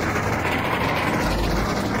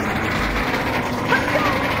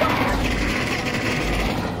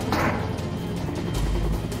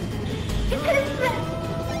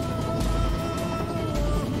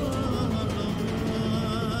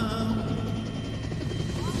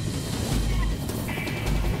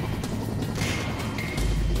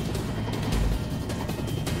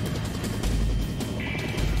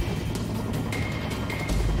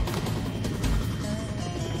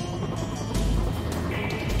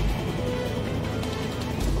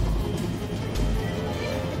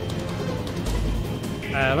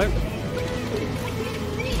 Hello.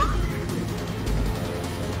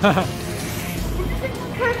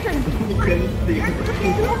 Person.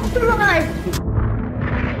 Survive.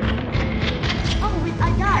 Oh,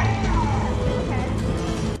 I died. Okay.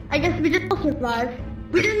 I guess we didn't all survive.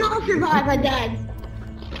 We didn't all survive. I died.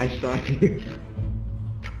 I saw you.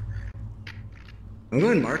 I'm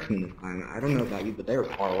going marksman this time. I don't know about you, but they were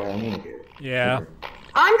far away. I'm gonna get it. Yeah.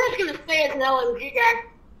 I'm just gonna stay as an LMG guy.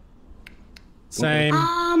 Same.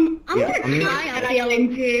 I'm gonna try out the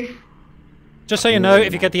LMG. Just so you know,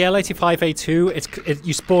 if you get the L85A2,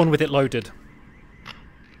 you spawn with it loaded.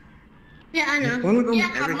 Yeah, I know. One of them, Yeah,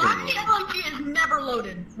 everything. my LMG is never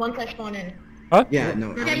loaded once I spawn in. Huh? Yeah,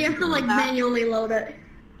 no. Yeah, you have to like manually load it.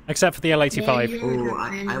 Except for the L85. Ooh,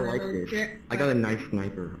 I like this. I got a nice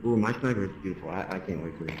sniper. Ooh, my sniper is beautiful. I can't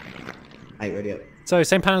wait for it. Alright, ready up. So,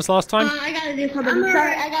 same plan as last time? I gotta do something.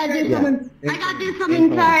 Sorry, I gotta do Yeah. something. I gotta do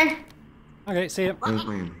something. Sorry. Okay, see ya. Same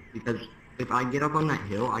plan. Because if I get up on that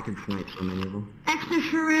hill, I can snipe so many of them. Extra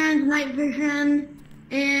syringe, night vision,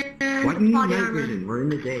 and What do you need body night armor. vision? We're in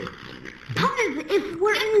the day. Because if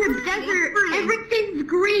we're in the desert, everything's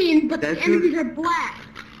green, but the Desert? enemies are black.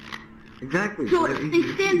 Exactly. So they're they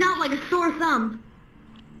easy. stand out like a sore thumb.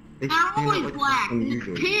 They They're stand out always like black. some You just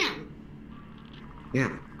usually. can't. Yeah,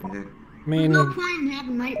 exactly. I mean, There's no point in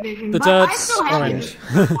having night vision. the but I dirt's still have orange.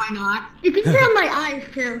 it. Why not? You can see on my eyes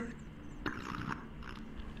too.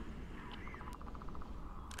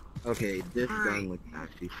 Okay, this gun looks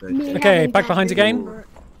actually so Me sick. Okay, having back that behind vision. again?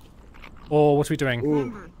 Or what are we doing?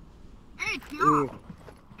 Ooh, Hey, ooh,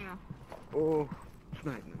 Yeah. ooh.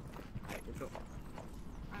 Snipe me. Alright, let's go.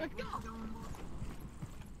 Let's go.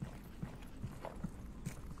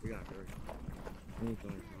 We got her. I need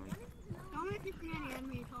something. Don't let you see any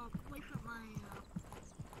enemies. I'll place up my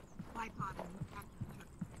bipod and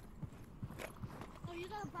Oh, you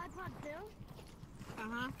got a bipod too?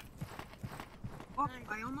 Uh-huh. Oh,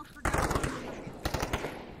 I almost forgot.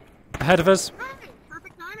 Ahead of us. Hey,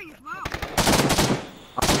 perfect timing as well.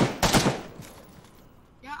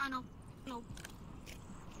 Yeah, I know. No.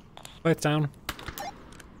 Both down.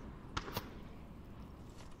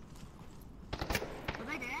 Are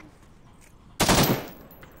they dead?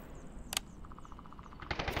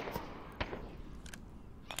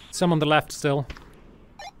 Some on the left still.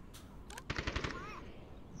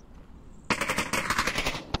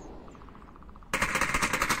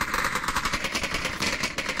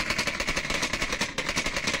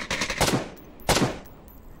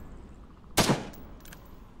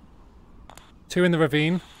 Two in the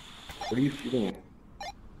ravine. What are you shooting at?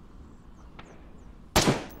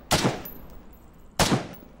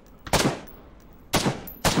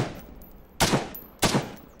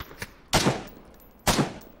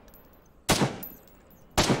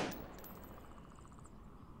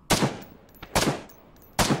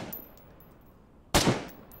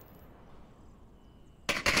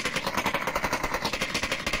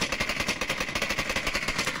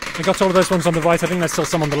 I got all of those ones on the right. I think there's still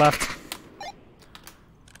some on the left.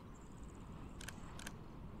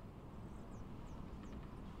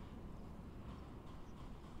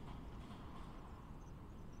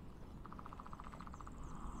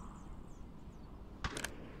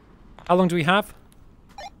 How long do we have?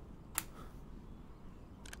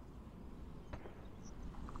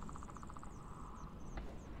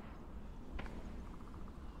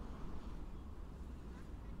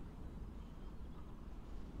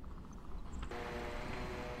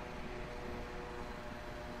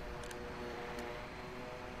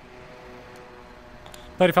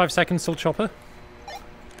 "35 seconds till chopper."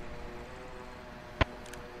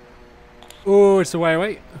 Oh, it's a way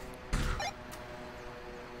away.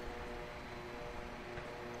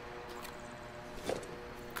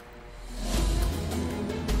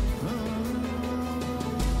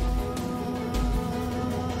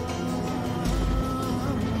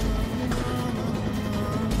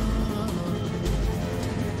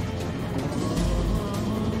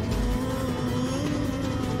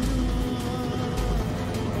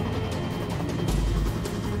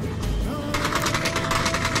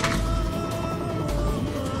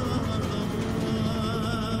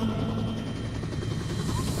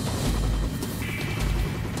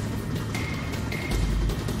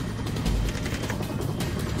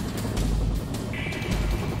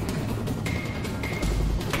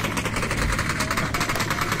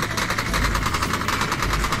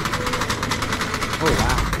 Oh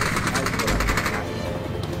wow. That's what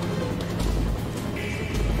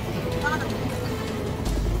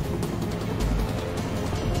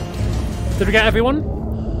Did we get everyone?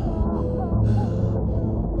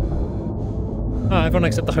 Ah, everyone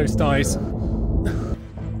except the host dies. I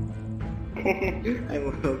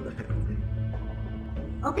love that.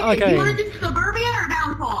 Okay, Okay. do you want to do Suburbia or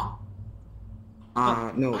Downfall? No.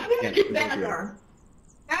 I'm gonna Yeah, do Suburbia. Benatar.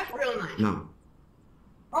 That's real nice. No.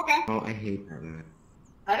 Okay. Oh, I hate that map.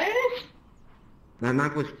 That is? That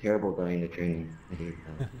map was terrible during the training. I hate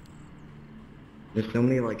that. There's so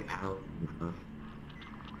many like outs and stuff.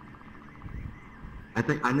 I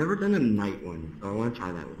think I've never done a night one, so I want to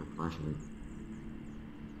try that with a flashlight.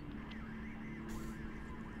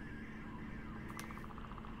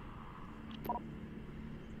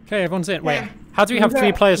 Okay, everyone's in. Wait, Yeah. how do we have 3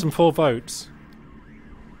 Yeah. players and 4 votes?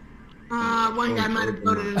 One guy might have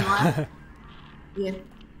voted in the last. Yeah.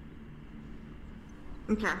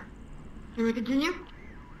 Okay. Can we continue?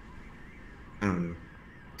 I don't know.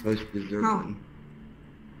 Post deserve Oh. one.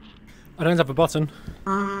 I don't have a button.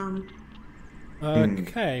 Hmm.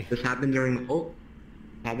 Okay. This happened during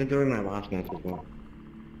happened during my last match as well.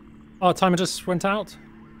 Oh, timer just went out?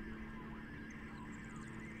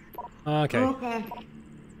 Okay. Okay.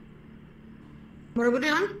 What are we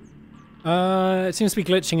doing? It seems to be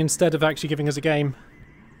glitching instead of actually giving us a game.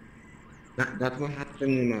 That's what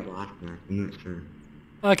happened in my last match. I'm not sure.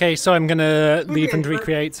 Okay, so I'm gonna leave Okay, and but-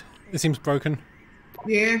 recreate. It seems broken.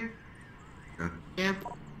 Yeah. Yeah. Yeah.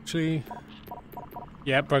 Actually,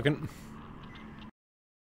 yeah, broken.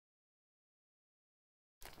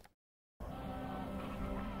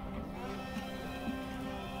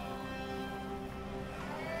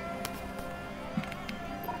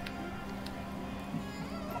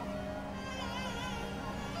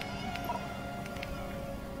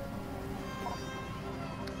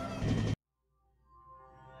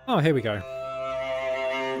 Oh, here we go.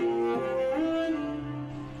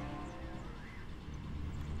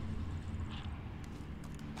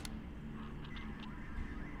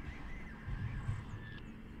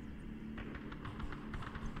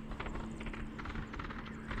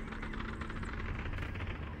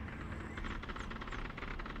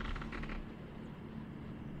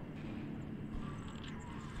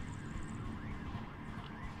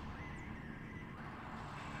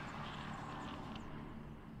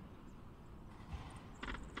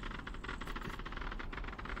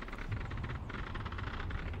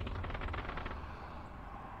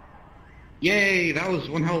 Yay! That was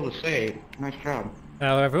one hell of a save. Nice job.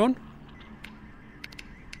 Hello, everyone.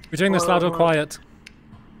 We're doing this loud or quiet?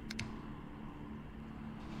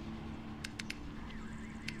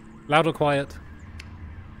 Loud or quiet?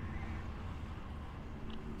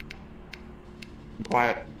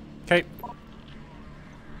 Quiet. Okay.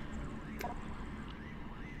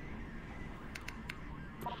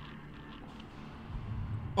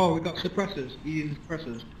 Oh, we got suppressors. You use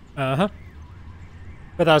suppressors. Uh-huh.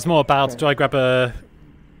 But that was more about, do I grab a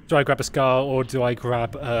scar or do I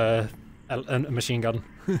grab a machine gun?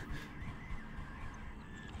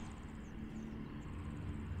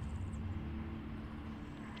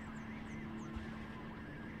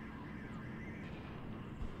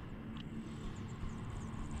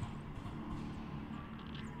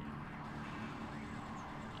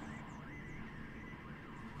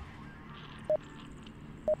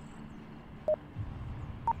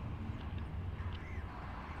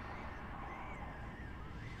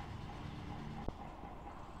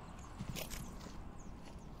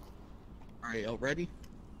 Alright, y'all ready?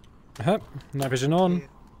 Uh-huh. Night vision on.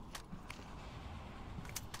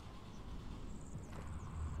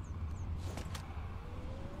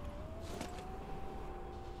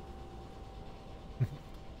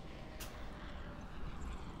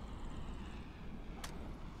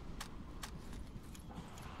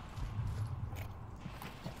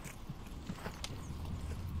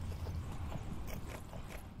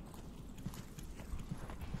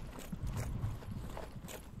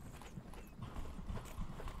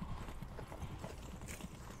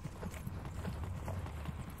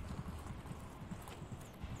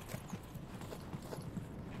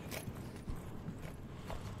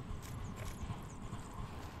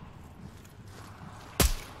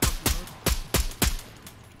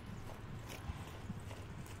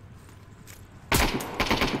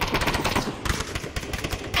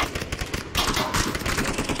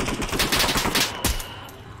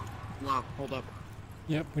 Wow, hold up.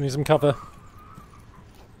 Yep, we need some cover.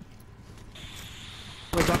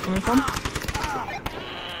 Where's that coming from?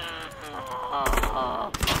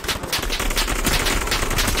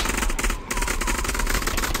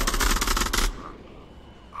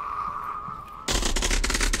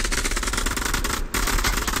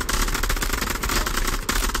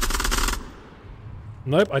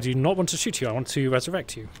 Nope, I do not want to shoot you. I want to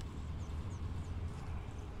resurrect you.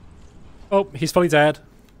 Oh, he's fully dead.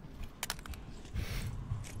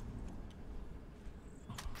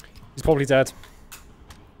 He's probably dead.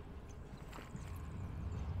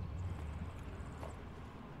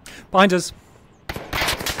 Behind us.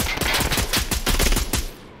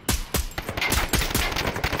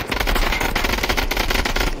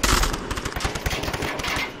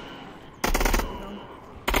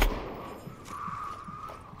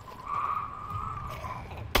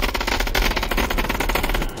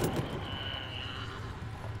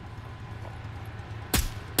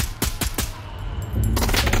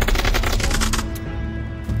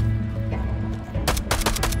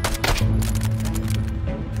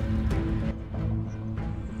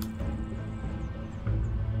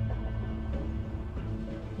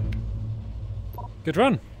 Good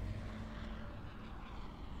run.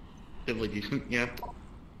 Relatively decent, yeah.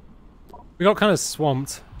 We got kind of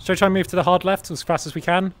swamped. Should I try and move to the hard left as fast as we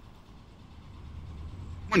can?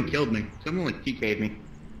 Someone killed me. Someone like TK'd me.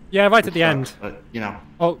 Yeah, right at the Sucks, end. But, you know.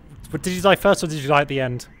 Oh, but did you die first or did you die at the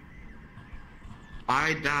end?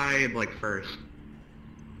 I died like first.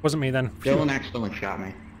 Wasn't me then. Dylan accidentally shot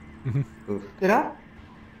me. Oof. Did I?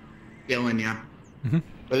 Dylan, yeah.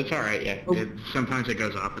 But it's alright, yeah. Sometimes it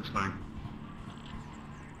goes off, it's fine.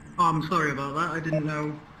 Oh, I'm sorry about that. I didn't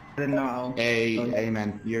know how. Hey,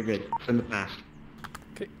 amen. You're good. It's in the past.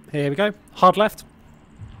 Okay, here we go. Hard left.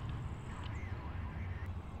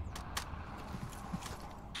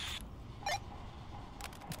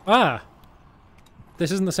 Ah!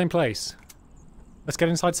 This isn't the same place. Let's get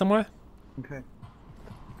inside somewhere. Okay.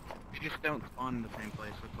 You just don't spawn in the same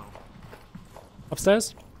place, that's all.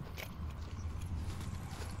 Upstairs?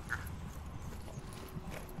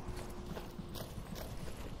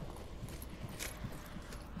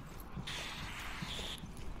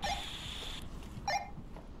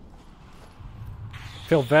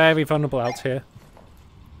 Feel very vulnerable out here.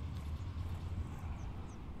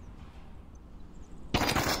 That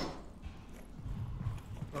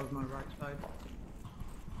was my right side.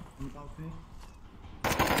 On the balcony.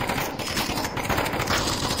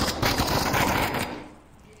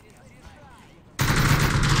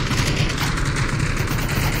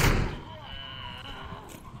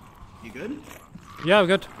 You good? Yeah, we're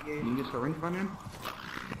good. You can get syringe run in?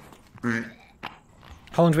 Alright.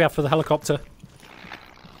 How long do we have for the helicopter?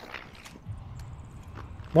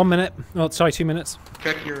 1 minute. Oh, sorry, 2 minutes.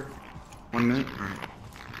 Check your... 1 minute? Alright.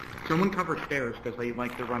 Someone cover stairs, because they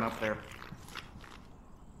like to run up there.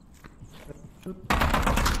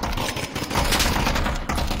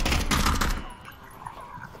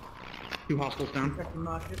 Two hostiles down. Check the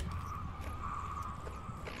market.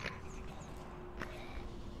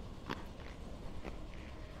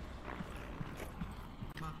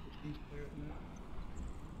 Market's clear at the minute.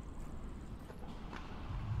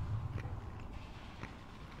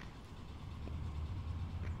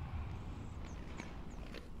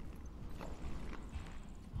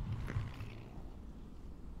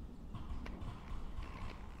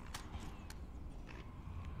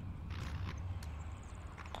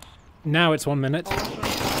 Now it's 1 minute.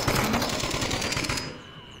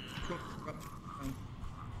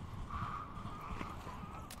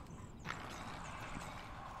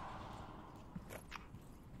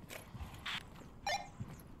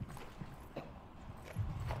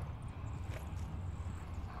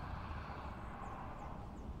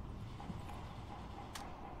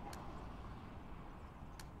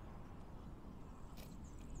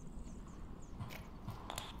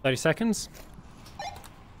 30 seconds.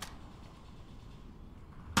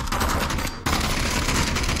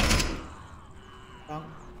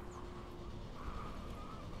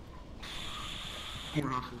 More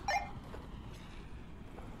hostiles.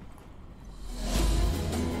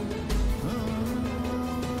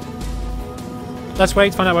 Let's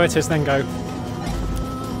wait, find out where it is, then go.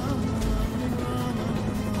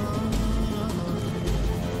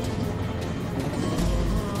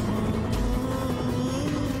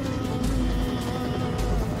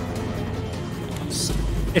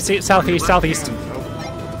 It's southeast, southeast.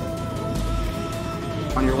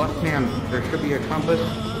 On your left hand, there should be a compass.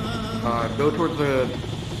 Go towards the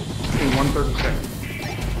 136.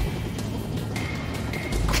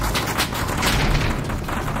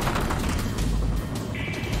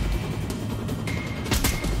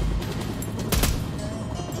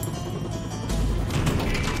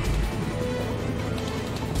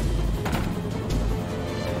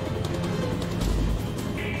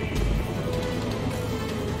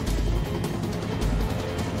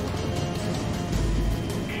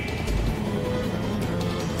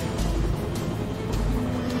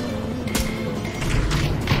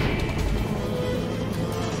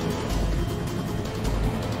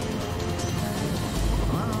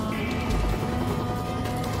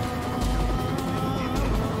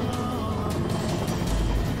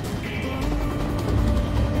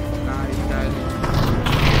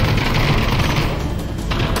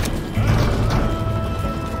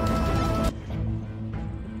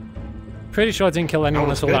 Pretty sure I didn't kill anyone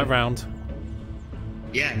was at all that good. round.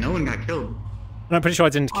 Yeah, no one got killed. And I'm pretty sure I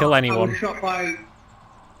didn't kill I anyone. was shot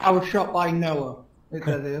by Noah. It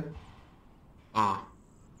says here. Ah.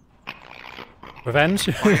 Revenge?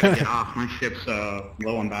 I gotta get off. My ship's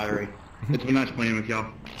low on battery. It's been nice playing with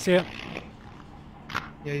y'all. See ya.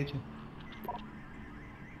 Yeah, you too.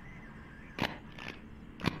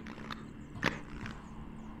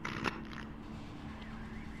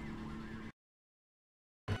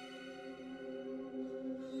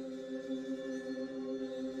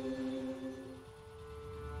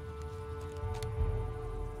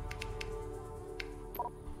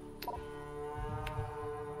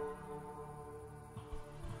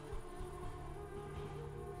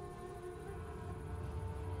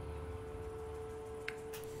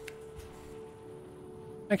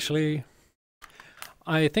 Actually,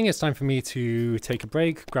 I think it's time for me to take a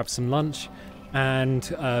break, grab some lunch, and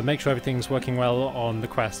make sure everything's working well on the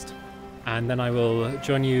quest. And then I will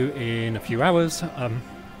join you in a few hours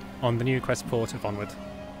on the new quest port of Onward.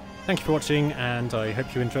 Thank you for watching, and I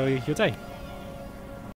hope you enjoy your day.